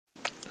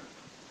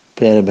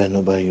پیارے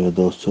بہنوں بھائیوں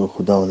دوستوں،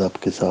 خداوند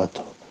آپ کے ساتھ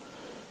ہو۔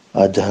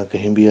 آج جہاں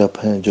کہیں بھی آپ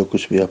ہیں، جو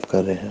کچھ بھی آپ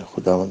کر رہے ہیں،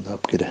 خداوند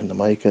آپ کی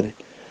رہنمائی کرے،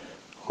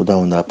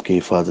 خداوند آپ کی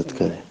حفاظت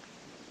کرے۔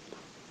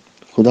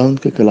 خداوند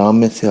کے کلام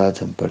میں سے آج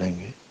ہم پڑھیں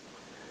گے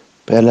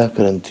پہلا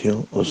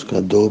کرنتھیوں اس کا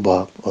 2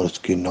 باب اور اس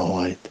کی 9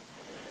 آیت۔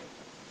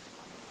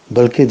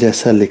 بلکہ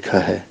جیسا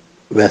لکھا ہے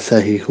ویسا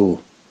ہی ہو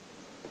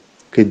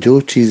کہ جو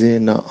چیزیں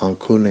نہ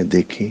آنکھوں نے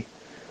دیکھی،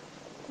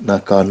 نہ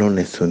کانوں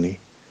نے سنی،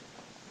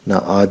 نہ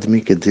آدمی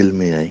کے دل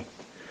میں آئیں،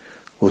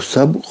 وہ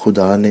سب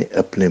خدا نے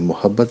اپنے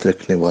محبت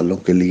رکھنے والوں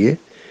کے لیے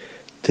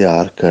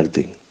تیار کر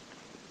دیں۔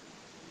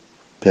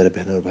 پیارے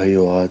بہنوں اور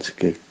بھائیوں، آج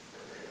کے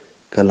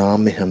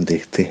کلام میں ہم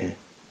دیکھتے ہیں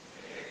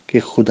کہ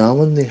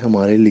خداوند نے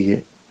ہمارے لیے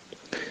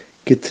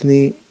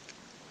کتنی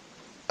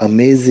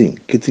امیزنگ،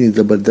 کتنی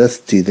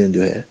زبردست چیزیں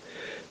جو ہے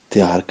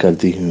تیار کر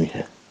دی ہوئی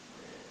ہیں۔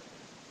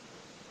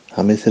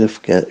 ہمیں صرف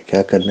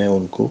کیا کرنا ہے؟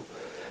 ان کو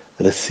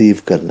ریسیو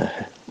کرنا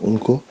ہے، ان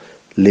کو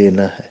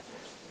لینا ہے۔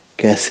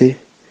 کیسے؟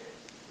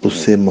 اس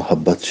سے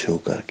محبت شو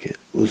کر کے،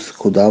 اس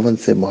خداوند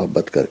سے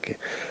محبت کر کے،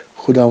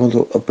 خداوند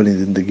کو اپنی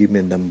زندگی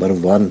میں نمبر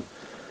 1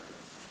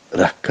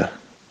 رکھ کر،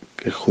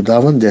 کہ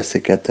خداوند جیسے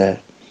کہتا ہے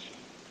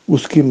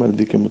اس کی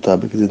مرضی کے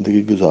مطابق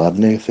زندگی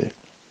گزارنے سے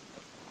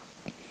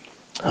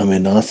ہمیں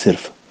نہ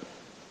صرف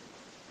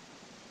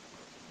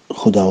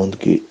خداوند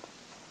کی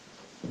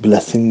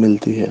بلیسنگ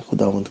ملتی ہے،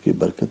 خداوند کی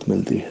برکت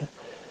ملتی ہے،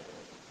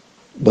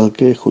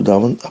 بلکہ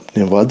خداوند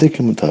اپنے وعدے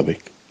کے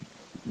مطابق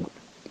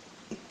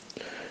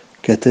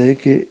کہتے ہیں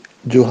کہ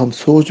جو ہم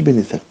سوچ بھی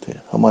نہیں سکتے،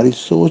 ہماری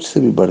سوچ سے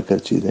بھی بڑھ کر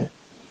چیزیں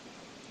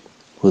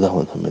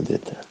خداوند ہمیں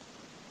دیتے ہیں۔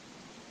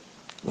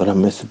 اور ہم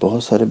میں سے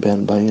بہت سارے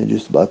بہن بھائی ہیں جو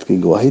اس بات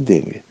کی گواہی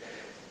دیں گے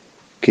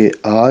کہ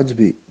آج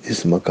بھی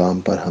جس مقام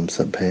پر ہم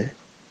سب ہیں،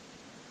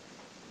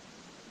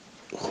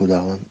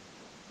 خداوند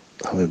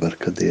ہمیں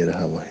برکت دے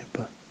رہا وہیں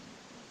پر۔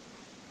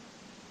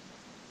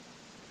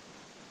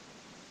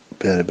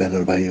 پیارے بہن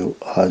اور بھائیوں،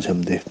 آج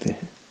ہم دیکھتے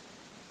ہیں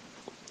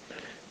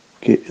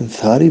کہ ان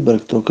ساری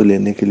برکتوں کو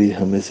لینے کے لیے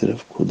ہمیں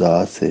صرف خدا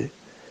سے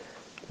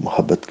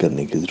محبت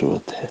کرنے کی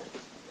ضرورت ہے۔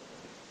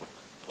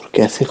 اور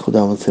کیسے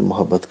خداوند سے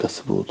محبت کا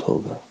ثبوت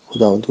ہوگا؟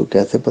 خداوند کو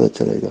کیسے پتہ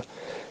چلے گا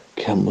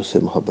کہ ہم مجھ سے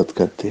محبت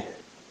کرتے ہیں؟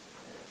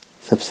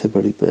 سب سے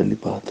بڑی پہلی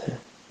بات ہے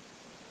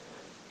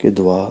کہ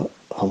دعا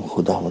ہم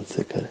خداوند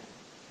سے کریں،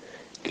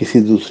 کسی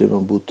دوسرے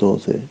معبودوں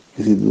سے،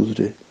 کسی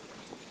دوسرے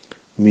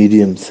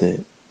میڈیم سے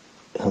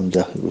ہم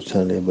جا کے کچھ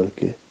نہ لیں،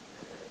 بلکہ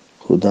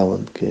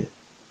خداوند کے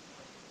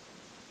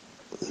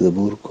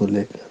زبور کو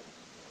لے کر،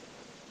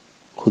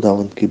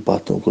 خداوند کی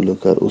باتوں کو لے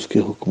کر، اس کے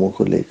حکموں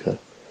کو لے کر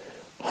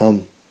ہم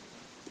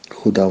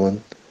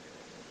خداوند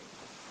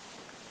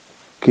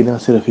کی نہ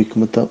صرف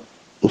حکمت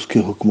اس کے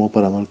حکموں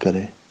پر عمل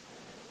کریں،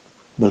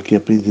 بلکہ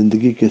اپنی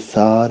زندگی کے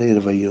سارے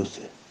رویوں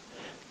سے،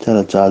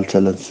 چال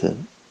چلن سے،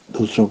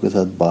 دوسروں کے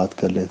ساتھ بات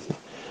کرنے سے،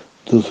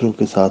 دوسروں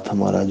کے ساتھ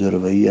ہمارا جو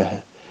رویہ ہے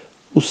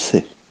اس سے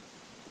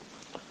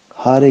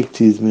ہر ایک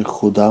چیز میں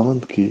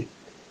خداوند کی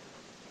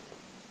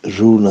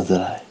روح نظر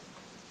آئے،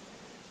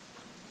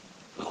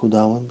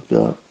 خداوند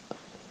کا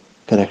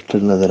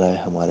کریکٹر نظر آئے،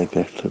 ہمارے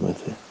کریکٹر میں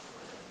سے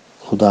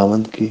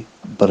خداوند کی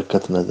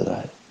برکت نظر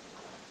آئے۔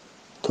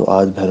 تو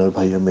آج بہن اور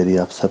بھائیوں، میری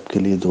آپ سب کے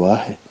لیے دعا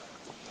ہے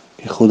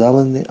کہ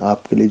خداوند نے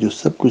آپ کے لیے جو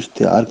سب کچھ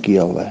تیار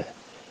کیا ہوا ہے،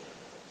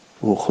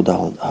 وہ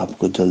خداوند آپ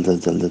کو جلد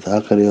از جلد عطا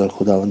کرے، اور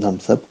خداوند ہم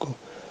سب کو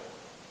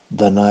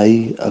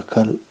دانائی،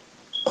 عقل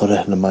اور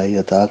رہنمائی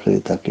عطا کرے،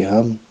 تاکہ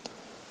ہم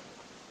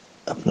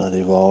اپنا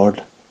ریوارڈ،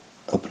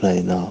 اپنا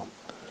انعام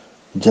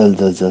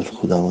جلد از جلد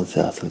خداوند سے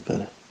حاصل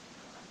کریں۔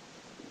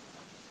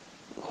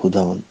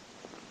 خداوند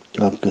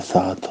آپ کے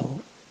ساتھ ہو،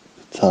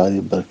 ساری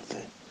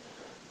برکتیں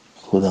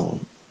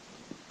خداوند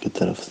کی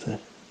طرف سے۔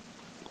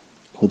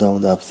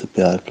 خداوند آپ سے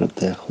پیار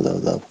کرتا ہے،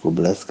 خداوند آپ کو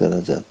بلیس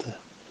کرنا چاہتا ہے۔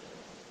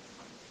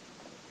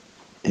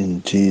 ان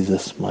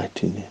جیزس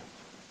مائٹی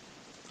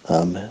نیم،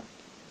 آمین۔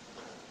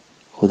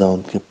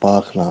 خداوند کے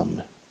پاک نام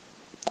میں،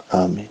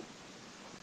 آمین۔